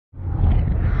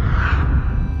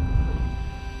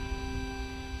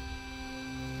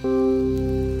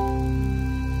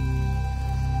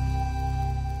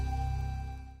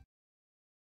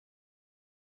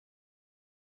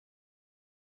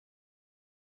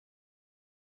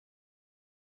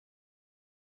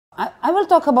I will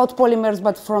talk about polymers,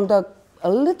 but from a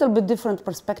little bit different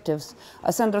perspectives.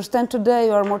 As I understand today,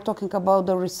 you are more talking about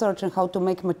the research and how to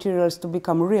make materials to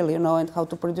become real, and how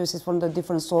to produce it from the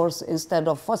different source instead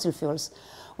of fossil fuels.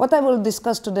 What I will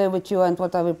discuss today with you and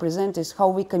what I will present is how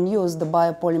we can use the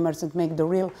biopolymers and make the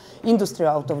real industry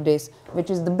out of this, which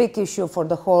is the big issue for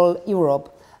the whole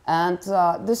Europe. And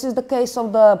this is the case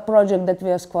of the project that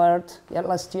we acquired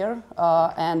last year,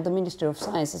 and the Ministry of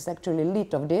Science is actually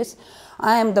lead of this.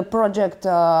 I am the project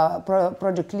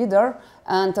leader,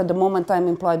 and at the moment I'm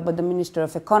employed by the Ministry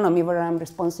of Economy, where I'm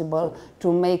responsible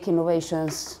to make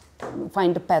innovations,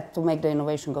 find the path to make the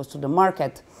innovation goes to the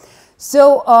market.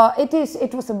 So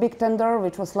it was a big tender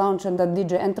which was launched in the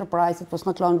DG Enterprise. It was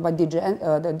not launched by the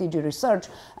DG Research,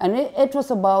 and it was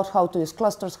about how to use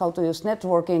clusters, how to use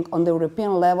networking on the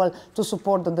European level to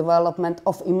support the development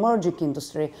of emerging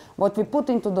industry. What we put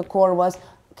into the core was,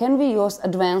 can we use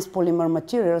advanced polymer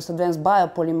materials, advanced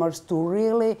biopolymers, to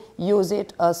really use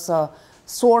it as a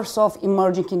source of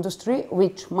emerging industry,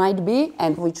 which might be,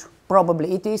 and which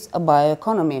probably it is, a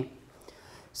bioeconomy.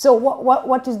 So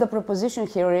what is the proposition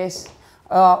here is,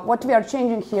 what we are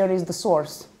changing here is the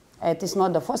source. It is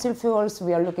not the fossil fuels.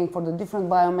 We are looking for the different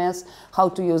biomass, how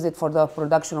to use it for the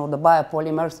production of the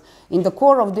biopolymers. In the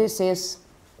core of this is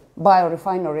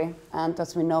biorefinery, and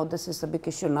as we know, this is a big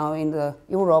issue now in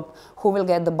Europe. Who will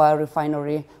get the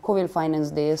biorefinery? Who will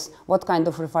finance this? What kind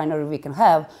of refinery we can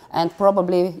have? And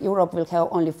probably Europe will have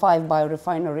only 5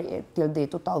 biorefinery till the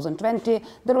 2020.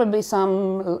 There will be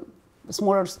some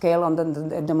smaller scale on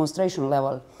the demonstration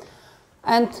level.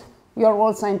 And you're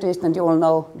all scientists and you all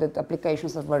know that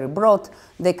applications are very broad.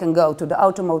 They can go to the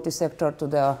automotive sector, to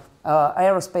the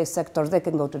aerospace sectors, they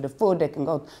can go to the food, they can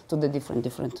go to the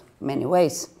different many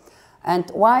ways. And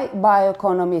why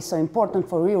bioeconomy is so important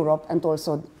for Europe, and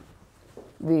also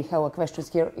we have a question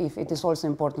here if it is also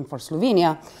important for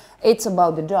Slovenia. It's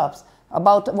about the jobs.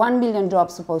 About 1 million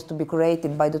jobs supposed to be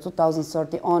created by the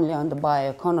 2030 only on the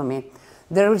bioeconomy.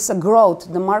 There is a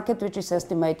growth. The market, which is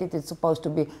estimated, is supposed to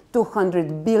be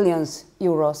 200 billion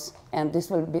euros, and this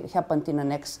will happen in the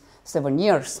next 7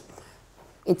 years.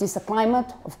 It is a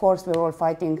climate. Of course, we're all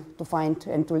fighting to find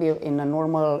and to live in a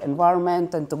normal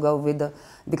environment and to go with the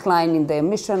decline in the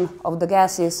emission of the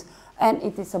gases. And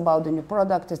it is about the new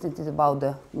products, it is about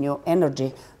the new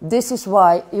energy. This is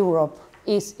why Europe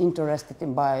is interested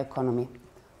in bioeconomy.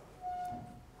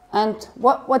 And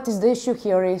what is the issue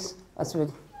here is, as we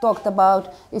talked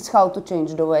about, is how to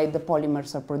change the way the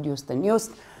polymers are produced and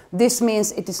used. This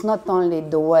means it is not only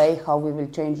the way how we will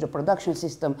change the production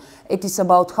system, it is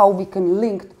about how we can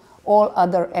link all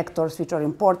other actors which are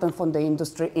important for the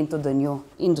industry into the new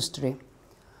industry.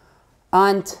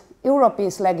 And Europe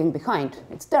is lagging behind.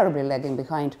 It's terribly lagging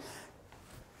behind.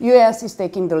 US is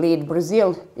taking the lead.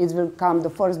 Brazil will become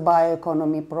the first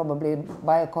bioeconomy, probably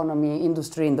bioeconomy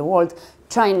industry in the world.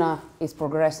 China is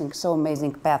progressing so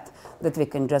amazing path that we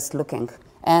can just looking.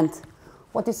 And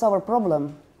what is our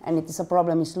problem? And it is a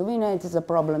problem in Slovenia, it is a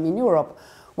problem in Europe.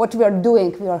 What we are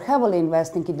doing, we are heavily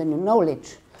investing in the new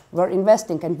knowledge. We're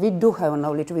investing, and we do have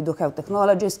knowledge, we do have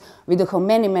technologies, we do have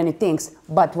many things,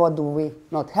 but what do we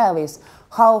not have is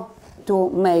how to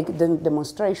make the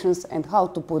demonstrations and how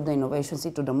to put the innovations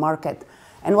into the market.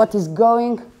 And what is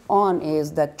going on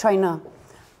is that China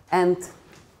and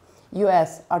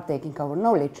US are taking our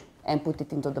knowledge and put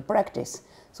it into the practice.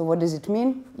 So what does it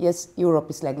mean? Yes, Europe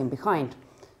is lagging behind.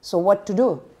 So what to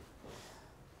do?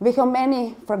 We have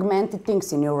many fragmented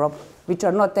things in Europe which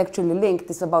are not actually linked.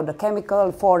 It's about the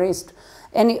chemical, forest,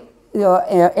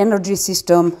 energy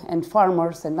system, and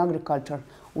farmers and agriculture.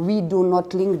 We do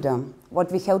not link them.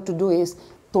 What we have to do is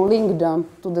to link them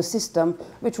to the system,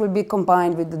 which will be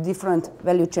combined with the different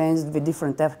value chains with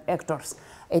different actors.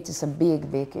 It is a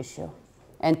big issue.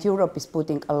 And Europe is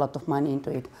putting a lot of money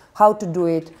into it. How to do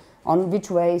it, on which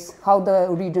ways, how the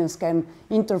regions can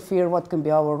interfere, what can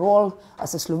be our role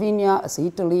as a Slovenia, as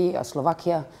Italy, as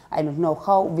Slovakia. I don't know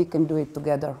how we can do it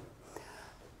together.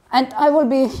 And I will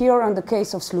be here on the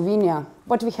case of Slovenia.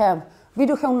 What we have? We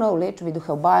do have knowledge, we do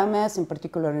have biomass, in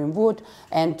particular in wood,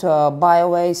 and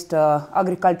bio-waste,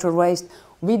 agriculture waste.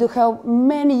 We do have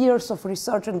many years of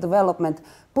research and development,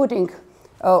 putting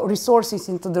resources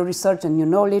into the research and new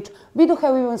knowledge. We do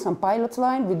have even some pilots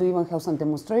line, we do even have some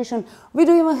demonstration, we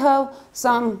do even have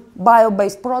some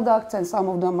bio-based products, and some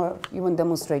of them are even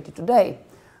demonstrated today.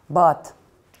 But,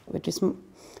 which is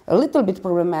a little bit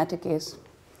problematic, is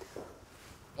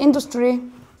industry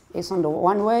is on the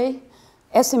one way,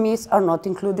 SMEs are not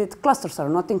included, clusters are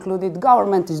not included,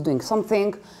 government is doing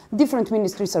something, different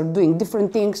ministries are doing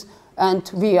different things, and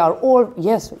we are all,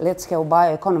 yes, let's have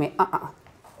bioeconomy.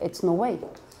 It's no way.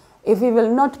 If we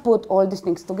will not put all these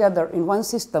things together in one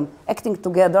system, acting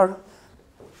together,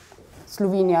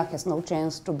 Slovenia has no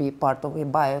chance to be part of a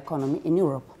bioeconomy in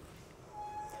Europe.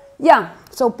 Yeah,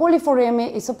 so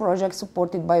Poly4EmI is a project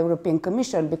supported by European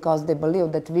Commission because they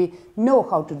believe that we know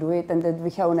how to do it and that we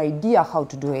have an idea how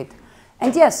to do it.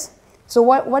 And yes, so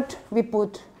what we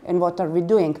put and what are we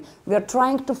doing? We are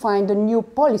trying to find a new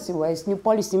policy ways, new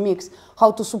policy mix,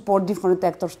 how to support different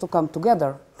actors to come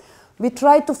together. We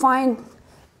try to find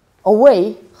a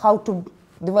way how to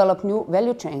develop new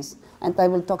value chains, and I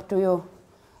will talk to you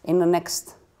in the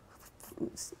next,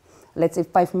 let's say,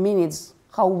 5 minutes,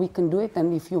 how we can do it,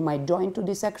 and if you might join to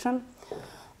this action.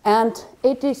 And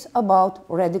it is about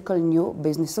radical new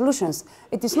business solutions.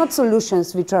 It is not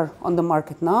solutions which are on the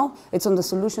market now, it's on the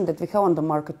solution that we have on the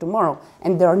market tomorrow.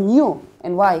 And they are new.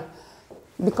 And why?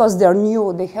 Because they are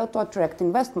new, they have to attract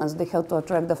investments, they have to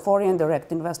attract the foreign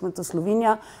direct investment to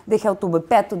Slovenia, they have to be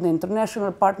paid to the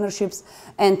international partnerships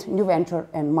and new venture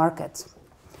and markets.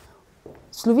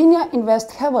 Slovenia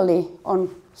invests heavily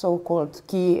on so-called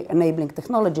key enabling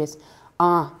technologies.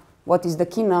 What is the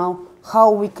key now?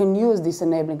 How we can use this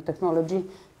enabling technology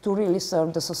to really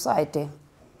serve the society.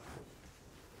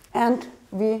 And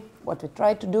what we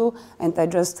try to do, and I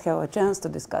just have a chance to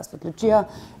discuss with Lucia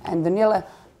and Daniela,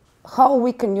 how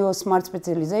we can use smart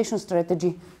specialization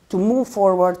strategy to move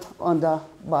forward on the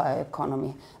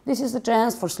bioeconomy. This is a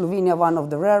chance for Slovenia, one of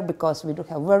the rare, because we do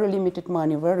have very limited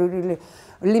money, really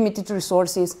limited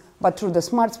resources, but through the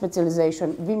smart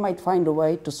specialization, we might find a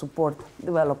way to support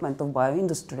development of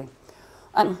bioindustry.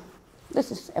 And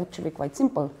this is actually quite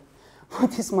simple.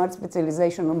 What is smart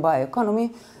specialization on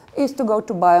bioeconomy is to go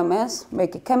to biomass,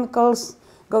 make chemicals,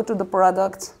 go to the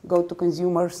products, go to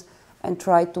consumers, and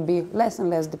try to be less and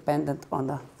less dependent on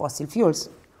the fossil fuels.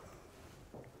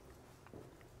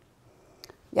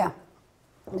 Yeah,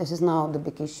 this is now the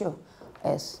big issue,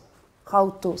 is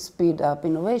how to speed up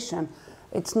innovation.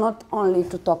 It's not only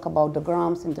to talk about the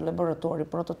grams in the laboratory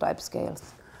prototype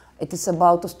scales. It is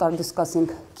about to start discussing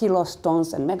kilos,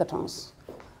 tons, and megatons.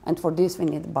 And for this, we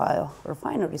need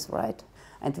biorefineries, right?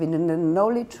 And we need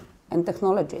knowledge and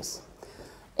technologies.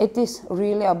 It is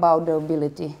really about the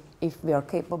ability, if we are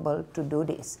capable to do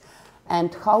this,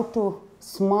 and how to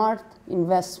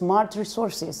invest smart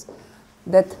resources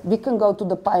that we can go to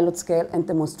the pilot scale and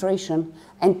demonstration,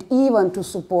 and even to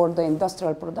support the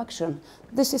industrial production.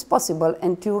 This is possible,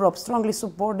 and Europe strongly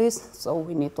supports this, so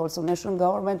we need also national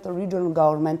government, a regional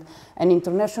government, and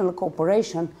international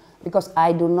cooperation, because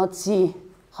I do not see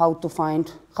how to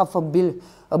find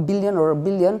a billion or a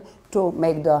billion to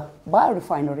make the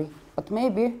biorefinery, but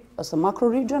maybe as a macro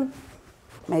region,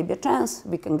 maybe a chance,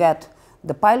 we can get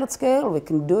the pilot scale, we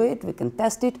can do it, we can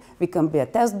test it, we can be a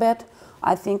test bed.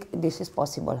 I think this is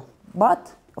possible.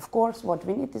 But, of course, what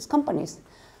we need is companies.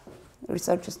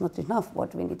 Research is not enough.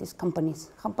 What we need is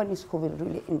companies who will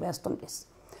really invest on this.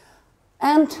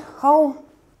 And how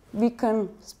we can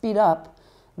speed up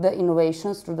the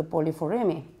innovations through the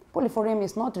Poly4EmI. Poly4EmI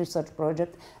is not a research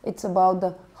project. It's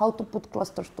about how to put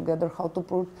clusters together, how to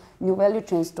put new value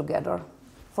chains together.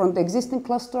 From the existing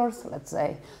clusters, let's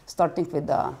say, starting with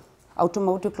the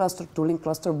automotive cluster, tooling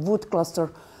cluster, wood cluster,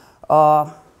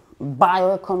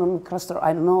 bioeconomy cluster,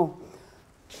 I don't know.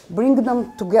 Bring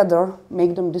them together,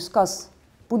 make them discuss,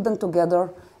 put them together,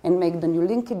 and make the new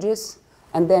linkages,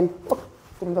 and then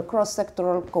through the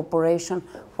cross-sectoral cooperation,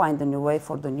 find a new way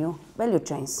for the new value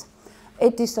chains.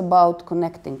 It is about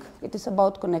connecting. It is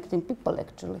about connecting people,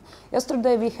 actually.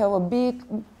 Yesterday we have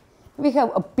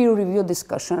a peer review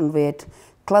discussion with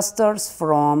clusters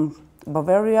from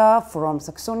Bavaria, from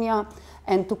Saxonia,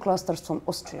 and 2 clusters from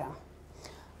Austria.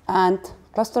 And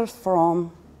clusters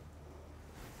from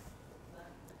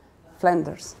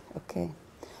Flanders, okay.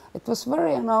 It was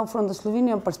very, from the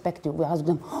Slovenian perspective, we asked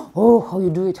them, oh, how you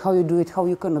do it, how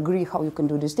you can agree, how you can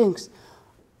do these things.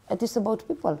 It is about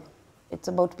people. It's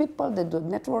about people that do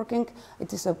networking.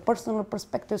 It is a personal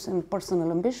perspectives and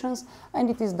personal ambitions, and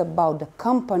it is about the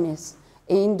companies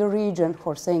in the region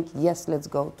who are saying, yes, let's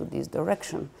go to this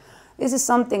direction. This is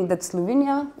something that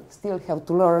Slovenia still have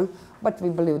to learn, but we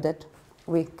believe that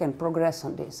we can progress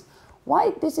on this.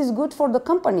 Why this is good for the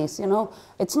companies,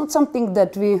 It's not something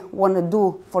that we want to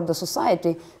do for the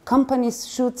society. Companies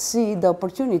should see the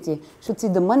opportunity, should see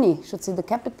the money, should see the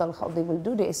capital, how they will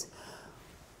do this.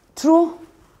 Through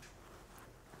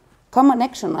common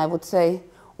action, I would say,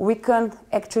 they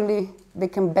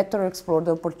can better explore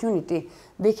the opportunity.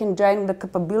 They can join the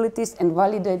capabilities and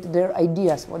validate their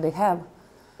ideas, what they have.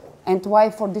 And why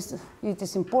for this it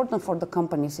is important for the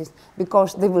companies is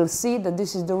because they will see that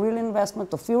this is the real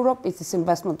investment of Europe, it is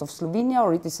investment of Slovenia,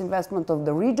 or it is investment of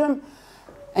the region,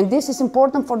 And this is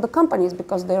important for the companies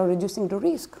because they are reducing the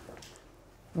risk.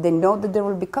 They know that there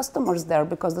will be customers there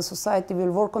because the society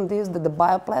will work on this, that the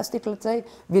bioplastic, let's say,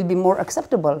 will be more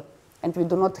acceptable. And we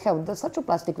do not have such a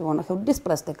plastic, we want to have this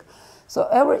plastic. So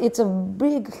it's a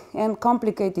big and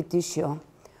complicated issue.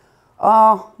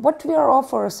 What we are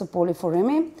offering as a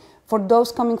Poly4EmI, for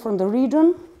those coming from the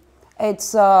region,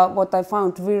 it's what I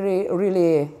found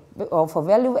really of a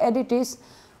value added is,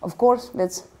 of course,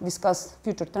 let's discuss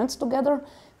future trends together,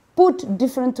 put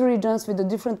different regions with the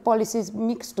different policies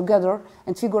mixed together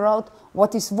and figure out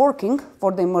what is working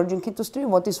for the emerging industry,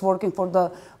 what is working for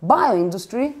the bio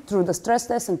industry through the stress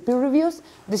tests and peer reviews.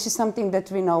 This is something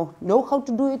that we now know how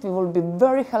to do it. We will be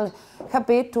very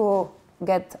happy to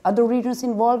get other regions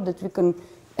involved, that we can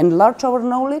enlarge our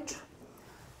knowledge.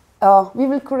 We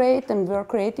will create, and we are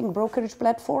creating brokerage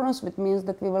platforms, which means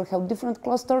that we will have different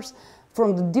clusters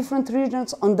from the different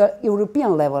regions on the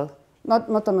European level. Not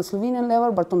on a Slovenian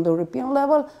level, but on the European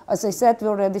level. As I said, we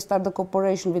already started the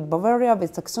cooperation with Bavaria,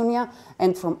 with Saxony,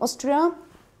 and from Austria.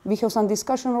 We have some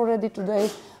discussion already today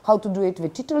how to do it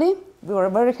with Italy. We are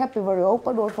very happy, very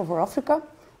open, also for Africa,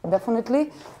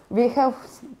 definitely. We have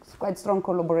quite strong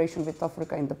collaboration with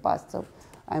Africa in the past, so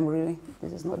I'm really,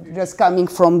 this is not just coming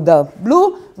from the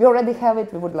blue. We already have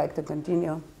it, we would like to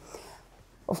continue.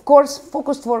 Of course,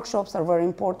 focused workshops are very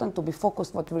important to be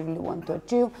focused what we really want to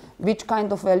achieve. Which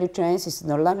kind of value chains, is it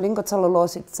ligand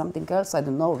cellulose, it's something else, I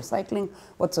don't know, recycling,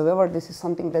 whatsoever. This is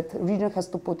something that region has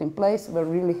to put in place where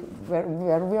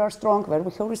we are strong, where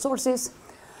we have resources.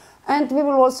 And we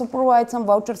will also provide some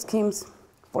voucher schemes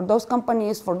for those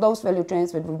companies, for those value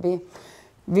chains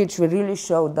which will really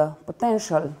show the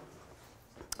potential.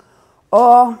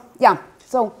 Yeah,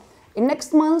 so in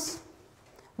next month,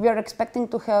 we are expecting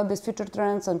to have these future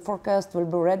trends and forecast will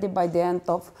be ready by the end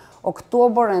of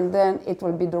October, and then it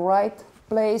will be the right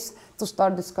place to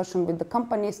start discussion with the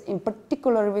companies, in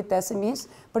particular with SMEs,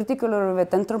 particularly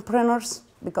with entrepreneurs,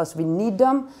 because we need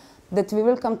them, that we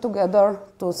will come together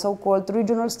to so-called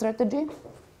regional strategy,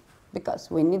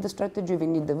 because we need the strategy, we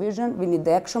need the vision, we need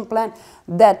the action plan,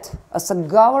 that as a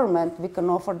government we can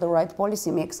offer the right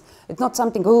policy mix. It's not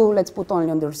something, oh, let's put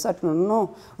only on the research. No,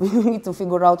 no, we need to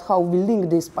figure out how we link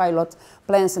these pilot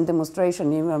plans and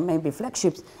demonstration, even maybe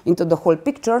flagships, into the whole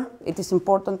picture. It is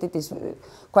important, it is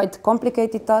quite a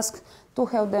complicated task to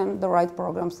have then the right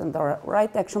programs and the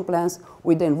right action plans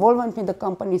with the involvement with the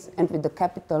companies and with the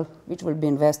capital which will be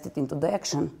invested into the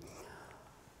action.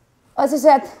 As I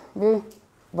said, we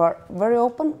were very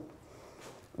open.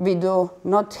 We do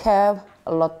not have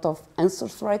a lot of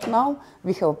answers right now.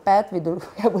 We have a path, we do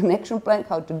have an action plan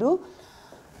how to do.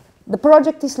 The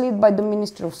project is led by the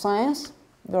Ministry of Science.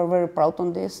 We are very proud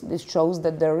on this. This shows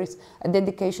that there is a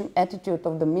dedication attitude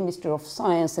of the Ministry of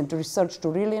Science and Research to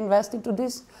really invest into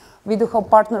this. We do have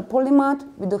partner Polymat,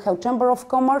 we do have Chamber of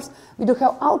Commerce, we do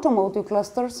have automotive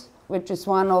clusters, which is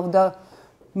one of the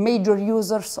major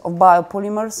users of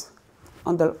biopolymers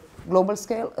on the global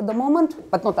scale at the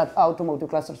moment, but not at automotive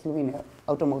cluster Slovenia,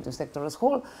 automotive sector as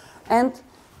whole. And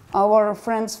our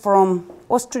friends from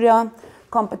Austria,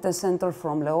 Competence Center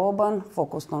from Leoben,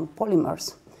 focused on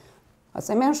polymers. As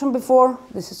I mentioned before,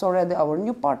 this is already our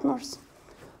new partners,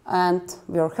 and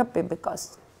we are happy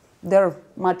because they're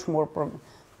much more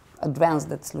advanced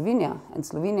than Slovenia and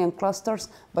Slovenian clusters,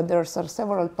 but there are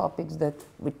several topics that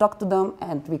we talk to them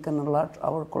and we can enlarge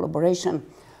our collaboration.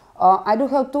 I do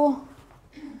have two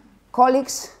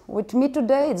colleagues with me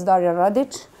today. It's Daria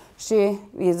Radic. She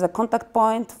is a contact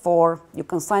point for, you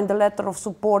can sign the letter of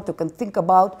support, you can think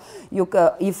about,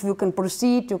 if you can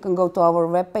proceed, you can go to our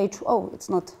webpage. Oh, it's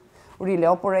not really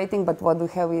operating, but what we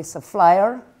have is a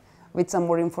flyer with some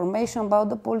more information about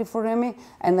the Poly4EmI,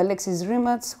 and Alexis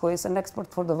Rimets, who is an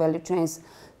expert for the value chains.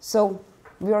 So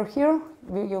we are here,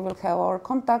 you will have our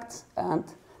contacts, and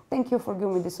thank you for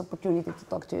giving me this opportunity to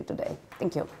talk to you today.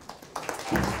 Thank you.